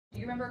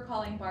remember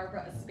calling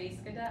Barbara a space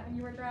cadet when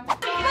you were drunk?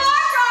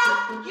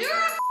 Barbara, you're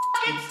a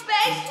f***ing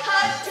space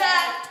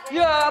cadet.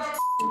 You're a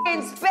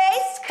f***ing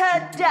space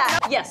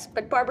cadet. Yes,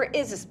 but Barbara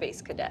is a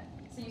space cadet.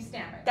 So you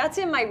stammer. That's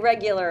in my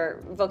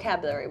regular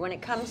vocabulary. When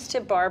it comes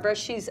to Barbara,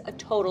 she's a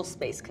total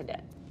space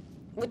cadet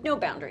with no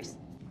boundaries.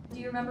 Do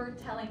you remember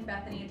telling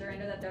Bethenny and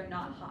Dorinda that they're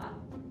not hot?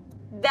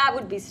 That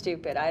would be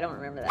stupid. I don't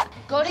remember that.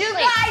 Go to sleep. You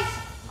guys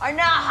are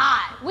not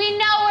hot. We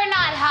know we're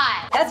not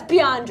hot. That's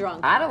beyond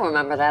drunk. I don't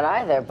remember that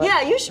either, but...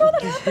 Yeah, you sure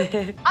that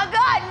happened? I'm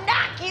gonna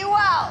knock you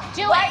out.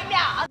 Do right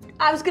now.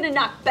 I was gonna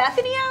knock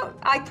Bethenny out?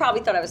 I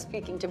probably thought I was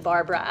speaking to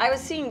Barbara. I was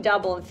seeing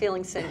double and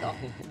feeling single.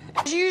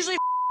 You usually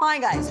my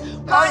guys.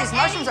 Oh, these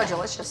mushrooms are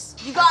delicious.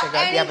 You got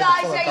any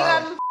guys that you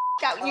haven't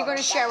out you're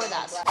gonna share with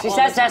us? She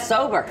says that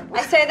sober.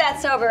 I say that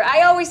sober.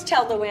 I always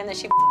tell Luann that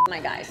she my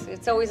guys.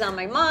 It's always on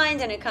my mind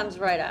and it comes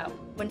right out.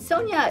 When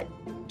Sonja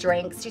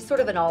drinks, she's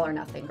sort of an all or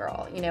nothing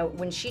girl. You know,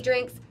 when she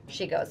drinks,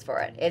 she goes for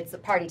it. It's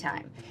party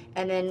time.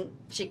 And then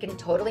she can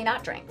totally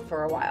not drink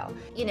for a while.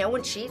 You know,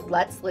 when she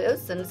lets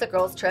loose and it's a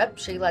girl's trip,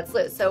 she lets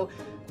loose. So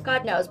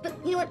God knows. But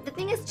you know what, the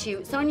thing is too,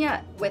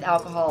 Sonja with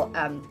alcohol,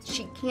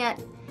 she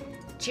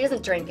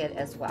doesn't drink it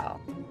as well.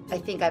 I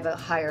think I have a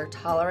higher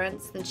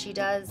tolerance than she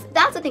does.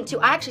 That's the thing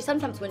too. I actually,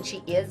 sometimes when she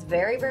is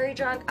very, very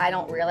drunk, I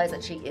don't realize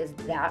that she is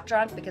that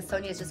drunk because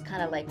Sonja is just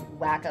kind of like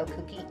wacko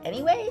kooky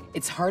anyway.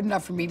 It's hard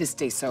enough for me to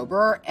stay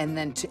sober, and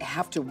then to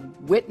have to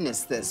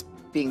witness this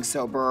being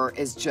sober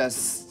is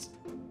just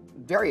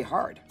very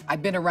hard.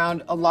 I've been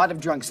around a lot of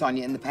drunk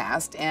Sonja in the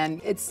past, and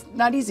it's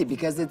not easy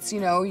because it's,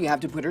 you know, you have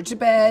to put her to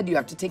bed, you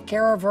have to take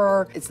care of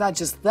her. It's not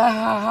just the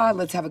ha-ha,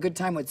 let's have a good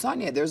time with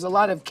Sonja. There's a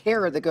lot of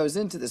care that goes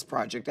into this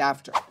project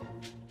after.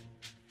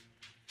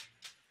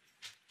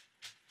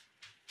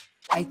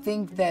 I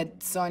think that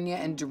Sonja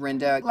and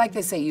Dorinda, like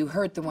they say, you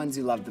hurt the ones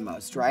you love the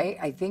most, right?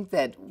 I think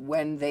that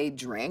when they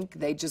drink,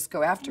 they just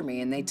go after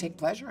me and they take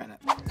pleasure in it.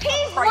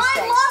 He's my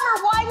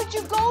lover. Why would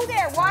you go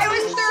there? Why It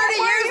was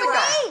 30 years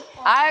ago.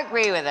 I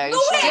agree with her.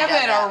 You should Give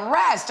have it done a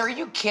rest. Are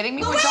you kidding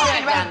me? We're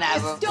talking about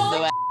this.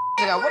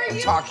 What are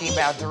you talking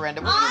about,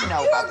 Dorinda? What do you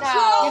know about this?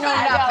 You know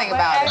nothing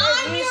about it.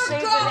 If you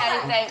sleep with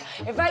anything,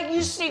 if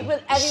you sleep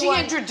with anyone,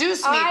 She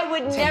introduced me. I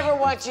would never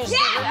want you to sleep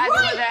with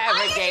anyone that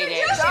ever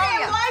dated.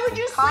 Why would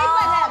you sleep with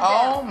him?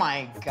 Oh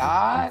my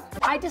God.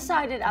 I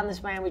decided on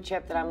this Miami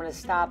trip that I'm going to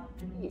stop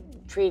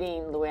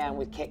treating Luann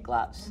with kid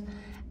gloves.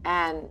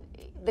 And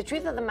the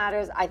truth of the matter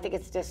is, I think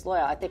it's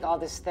disloyal. I think all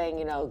this thing,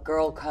 you know,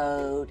 girl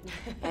code,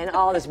 and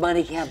all this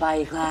money can't buy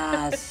you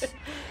class,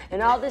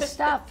 and all this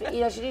stuff,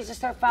 you know, she needs to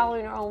start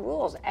following her own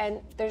rules.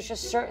 And there's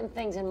just certain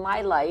things in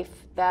my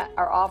life that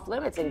are off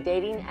limits, and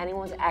dating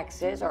anyone's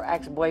exes or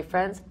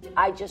ex-boyfriends,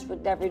 I just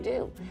would never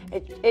do.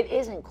 It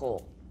isn't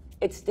cool.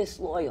 It's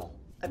disloyal.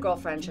 A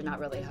girlfriend should not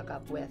really hook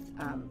up with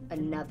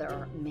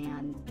another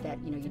man that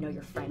you know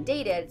your friend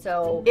dated.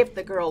 So If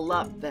the girl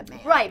loved that man.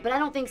 right, but I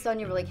don't think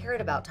Sonja really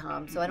cared about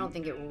Tom, so I don't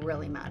think it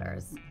really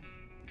matters.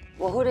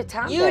 Well, who did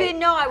Tom You date? didn't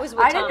know I was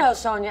with I Tom. didn't know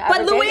Sonja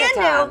But ever dated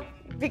Tom.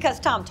 Luann knew because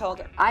Tom told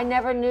her. I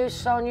never knew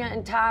Sonja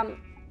and Tom.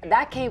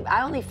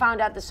 I only found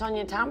out that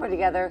Sonja and Tom were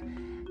together,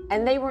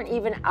 and they weren't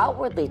even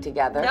outwardly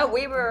together. No,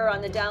 we were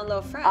on the down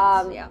low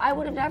friends. Yeah. I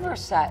would have never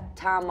set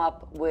Tom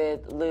up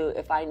with Lou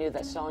if I knew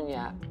that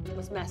Sonja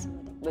was messing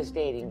with him. was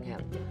dating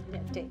him. Yeah,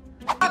 You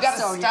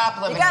gotta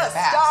stop living in the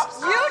past.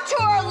 Stop. You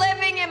two are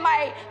living in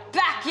my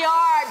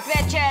backyard,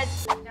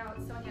 bitches. Now,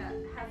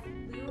 Sonja, has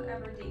Lou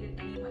ever dated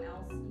anyone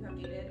else you have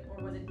dated,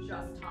 or was it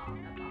just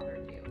Tom that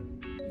bothered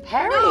you?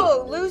 Harry.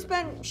 No,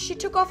 she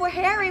took off with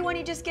Harry when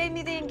he just gave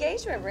me the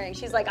engagement ring.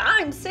 She's like,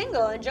 I'm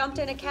single, and jumped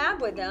in a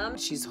cab with them.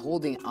 She's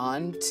holding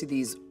on to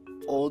these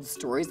old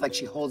stories like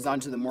she holds on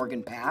to the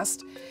Morgan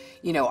past.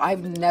 You know,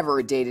 I've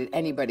never dated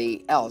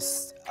anybody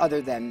else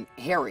other than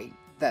Harry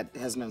that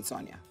has known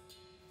Sonja.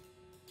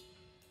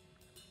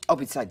 Oh,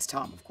 besides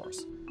Tom, of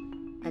course.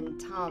 And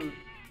Tom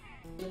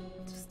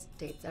just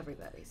dates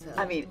everybody. So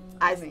I mean,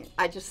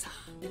 I just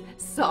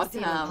saw see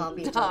him in Palm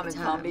Beach all Tom the in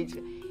Palm time. Beach.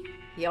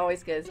 He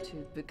always goes to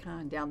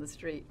Buchan down the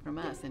street from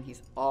us, and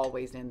he's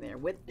always in there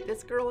with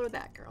this girl or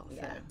that girl.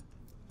 Yeah. So.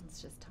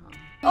 It's just Tom.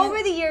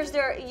 Over the years,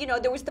 there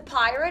was the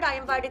pirate. I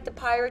invited the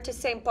pirate to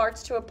St.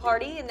 Bart's to a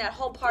party, and that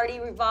whole party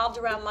revolved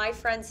around my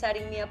friend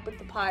setting me up with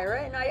the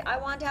pirate. And I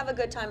wanted to have a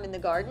good time in the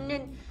garden,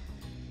 and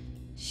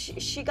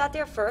she got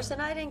there first,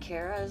 and I didn't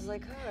care. I was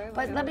like, all right. But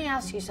whatever. let me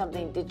ask you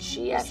something. Did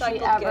she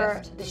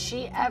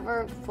Recycled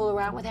ever fool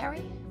around with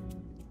Harry?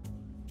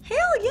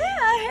 Hell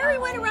yeah! Harry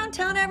went around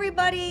telling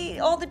everybody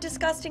all the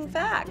disgusting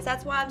facts.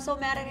 That's why I'm so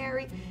mad at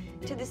Harry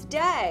to this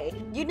day.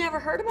 You never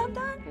heard about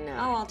that? No.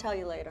 Oh, I'll tell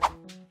you later.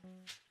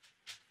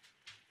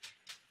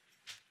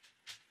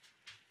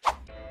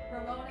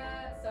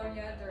 Ramona,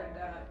 Sonja,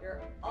 Dorinda,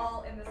 you're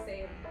all in the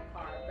same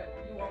car, but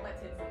you won't let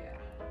Tinsley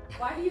in.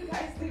 Why do you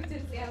guys leave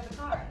Tinsley out of the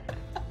car?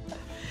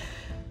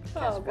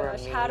 Oh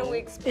gosh, how do we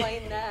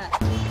explain that?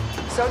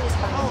 Sonja's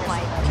coming. Oh my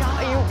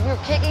God. You're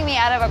kicking me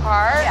out of a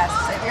car? Yes,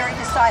 we already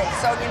decided.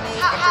 Sonja, me,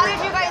 and How did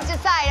Dorinda. you guys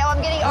decide? Oh,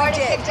 I'm getting already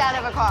did. kicked out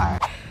of a car.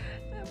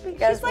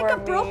 because She's like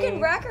we're a broken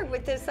mean. record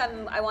with this.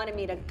 I want to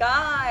meet a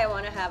guy. I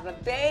want to have a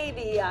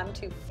baby. I'm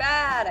too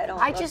fat. I don't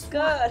look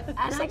good.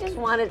 And I just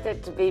wanted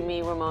it to be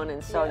me, Ramona,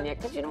 and Sonja,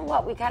 because you know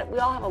what? We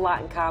all have a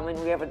lot in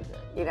common. We have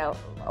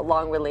a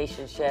long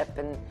relationship,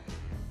 and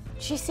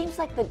she seems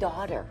like the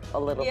daughter a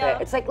little bit.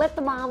 It's like let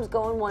the moms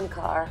go in one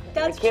car,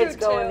 and the kids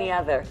go in the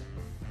other.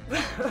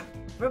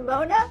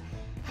 Ramona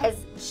has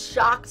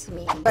shocked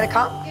me. Gonna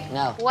come?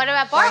 No. What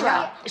about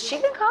Barbara? Is she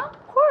gonna come?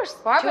 Of course.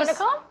 Barbara's gonna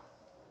come?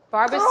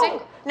 Barbara's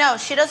single. No,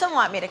 she doesn't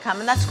want me to come,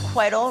 and that's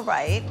quite all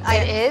right.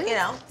 It is? You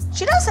know,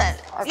 she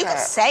doesn't. You can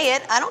say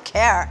it. I don't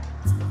care.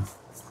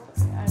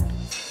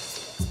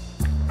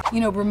 You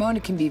know, Ramona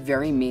can be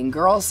very mean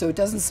girl, so it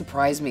doesn't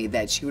surprise me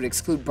that she would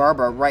exclude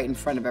Barbara right in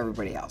front of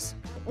everybody else.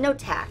 No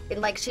tact,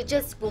 and like she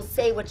just will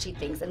say what she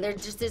thinks, and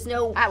there's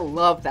no. I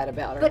love that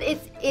about her. But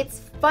it's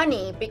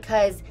funny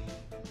because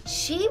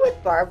she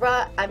with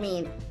Barbara, I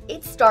mean,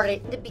 it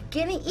started in the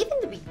beginning, even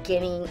the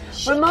beginning.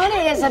 Ramona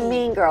is a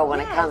mean girl when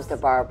it comes to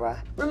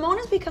Barbara.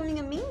 Ramona's becoming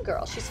a mean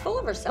girl. She's full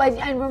of herself.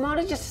 And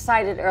Ramona just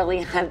decided early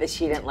on that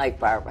she didn't like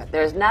Barbara.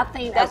 There's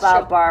nothing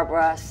about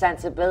Barbara,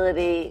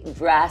 sensibility,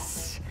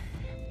 dress,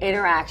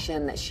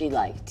 interaction that she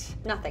liked.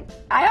 Nothing.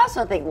 I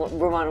also think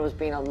Ramona was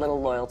being a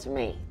little loyal to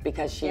me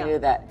because she knew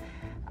that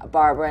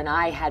Barbara and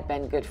I had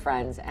been good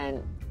friends,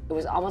 and it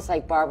was almost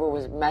like Barbara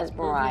was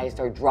mesmerized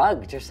or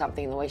drugged or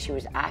something the way she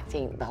was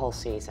acting the whole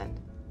season.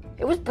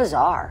 It was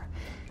bizarre.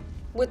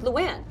 With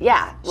Luann.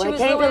 Yeah, when it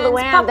came to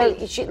Luann,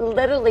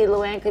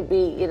 Luann could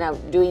be,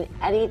 doing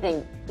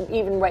anything,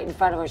 even right in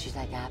front of her. She's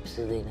like,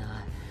 absolutely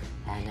not.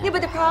 Yeah,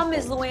 but the problem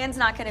is Luann's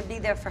not going to be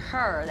there for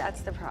her.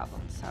 That's the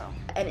problem. So.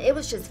 And it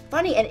was just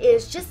funny, and it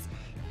was just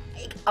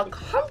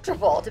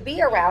uncomfortable to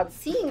be around,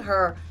 seeing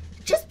her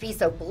just be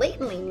so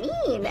blatantly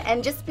mean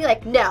and just be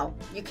like, no,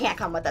 you can't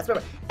come with us.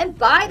 And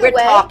by the way,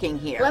 we're talking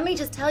here. Let me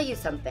just tell you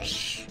something.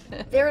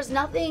 There is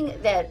nothing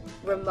that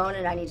Ramona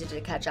and I needed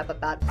to catch up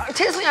about.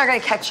 Tinsley and I are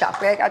gonna catch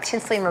up. I got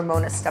Tinsley and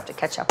Ramona's stuff to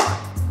catch up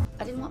on.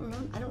 I didn't want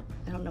Ramona. I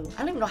don't know. I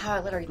don't even know how I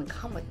let her even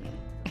come with me.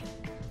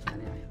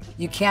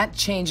 You can't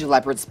change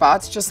leopard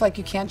spots, just like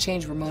you can't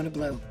change Ramona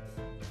Blue.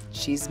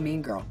 She's a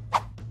mean girl.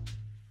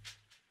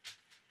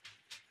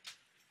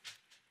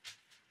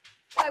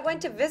 I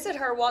went to visit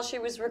her while she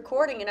was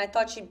recording, and I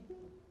thought she'd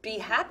be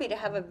happy to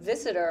have a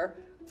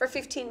visitor for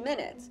 15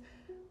 minutes.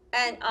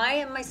 And I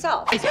am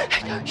myself. She's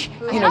like,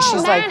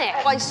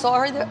 I saw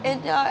her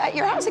at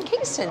your house in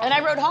Kingston, and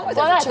I rode home with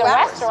her at for 2 the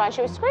hours. restaurant,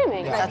 she was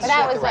screaming. Yeah. But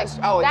that was like,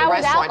 oh, that the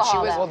was restaurant. alcohol, She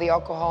was though. the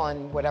alcohol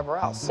and whatever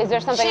else. Is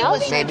there something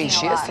else? Maybe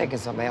she is taking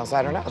something else.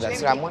 I don't know.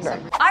 That's what I'm wondering.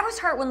 I was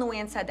hurt when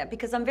Luann said that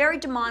because I'm very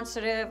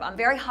demonstrative, I'm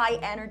very high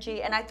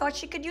energy, and I thought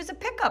she could use a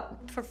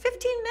pickup for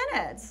 15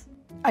 minutes.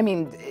 I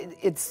mean,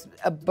 it's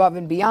above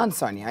and beyond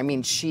Sonja. I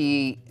mean,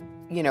 she,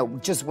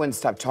 just wouldn't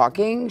stop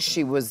talking.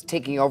 She was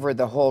taking over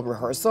the whole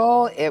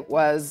rehearsal. It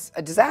was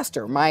a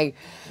disaster. My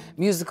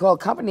musical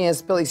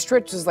accompanist, Billy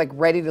Stritch, was like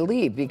ready to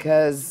leave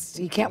because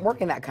he can't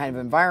work in that kind of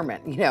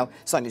environment.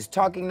 Sonja's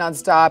talking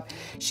nonstop.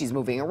 She's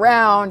moving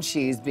around.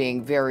 She's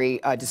being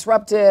very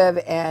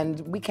disruptive, and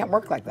we can't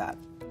work like that.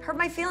 Hurt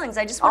my feelings.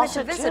 I just wanted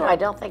to visit her. I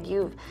don't think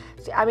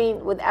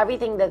with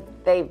everything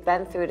that they've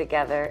been through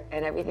together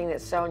and everything that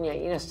Sonja,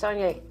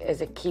 Sonja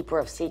is a keeper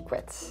of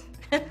secrets.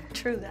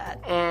 True that.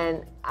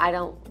 And I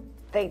don't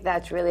think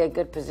that's really a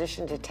good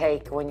position to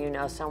take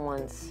when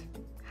someone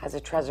has a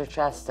treasure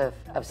chest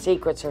of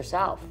secrets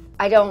herself.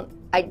 I don't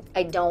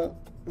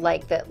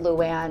like that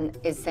Luann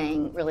is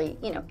saying really,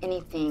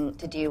 anything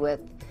to do with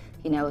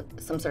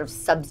some sort of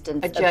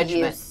substance judgment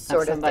abuse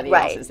sort of somebody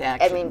right. else's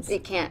actions. I mean,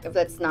 it can't.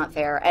 That's not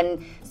fair.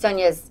 And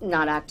Sonja's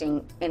not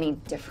acting any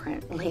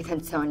differently than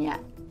Sonja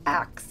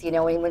acts. When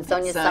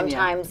Sonja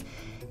sometimes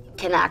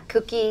can act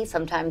kooky,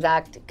 sometimes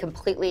act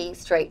completely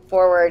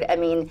straightforward. I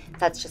mean,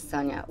 that's just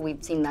Sonja.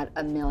 We've seen that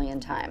a million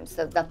times.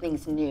 So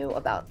nothing's new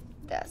about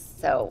this.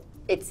 So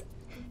it's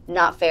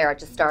not fair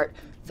to start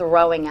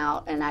throwing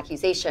out an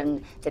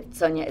accusation that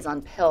Sonja is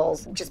on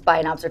pills just by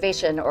an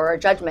observation or a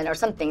judgment or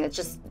something. It's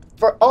just,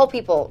 for all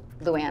people,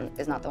 Luann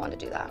is not the one to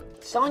do that.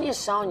 Sonja's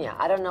Sonja.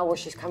 I don't know where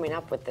she's coming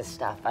up with this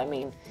stuff. I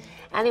mean,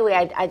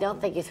 anyway, I don't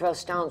think you throw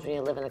stones when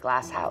you live in a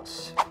glass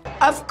house.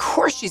 Of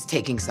course she's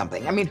taking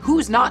something. I mean,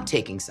 who's not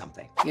taking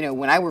something?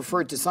 When I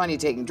refer to Sonja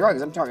taking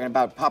drugs, I'm talking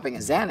about popping a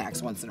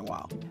Xanax once in a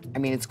while. I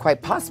mean, it's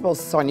quite possible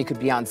Sonja could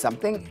be on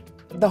something.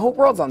 The whole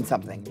world's on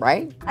something,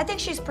 right? I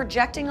think she's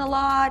projecting a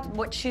lot,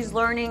 what she's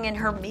learning in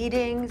her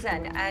meetings,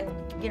 and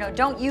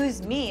don't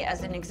use me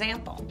as an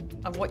example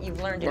of what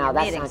you've learned in your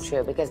meetings. No, that's not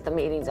true, because the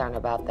meetings aren't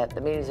about that.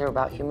 The meetings are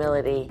about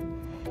humility,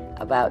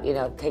 about,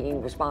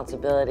 taking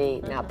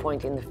responsibility, not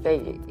pointing the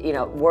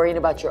finger, worrying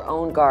about your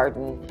own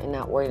garden and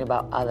not worrying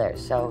about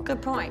others. So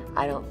good point.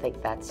 I don't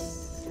think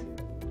that's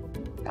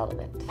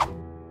relevant.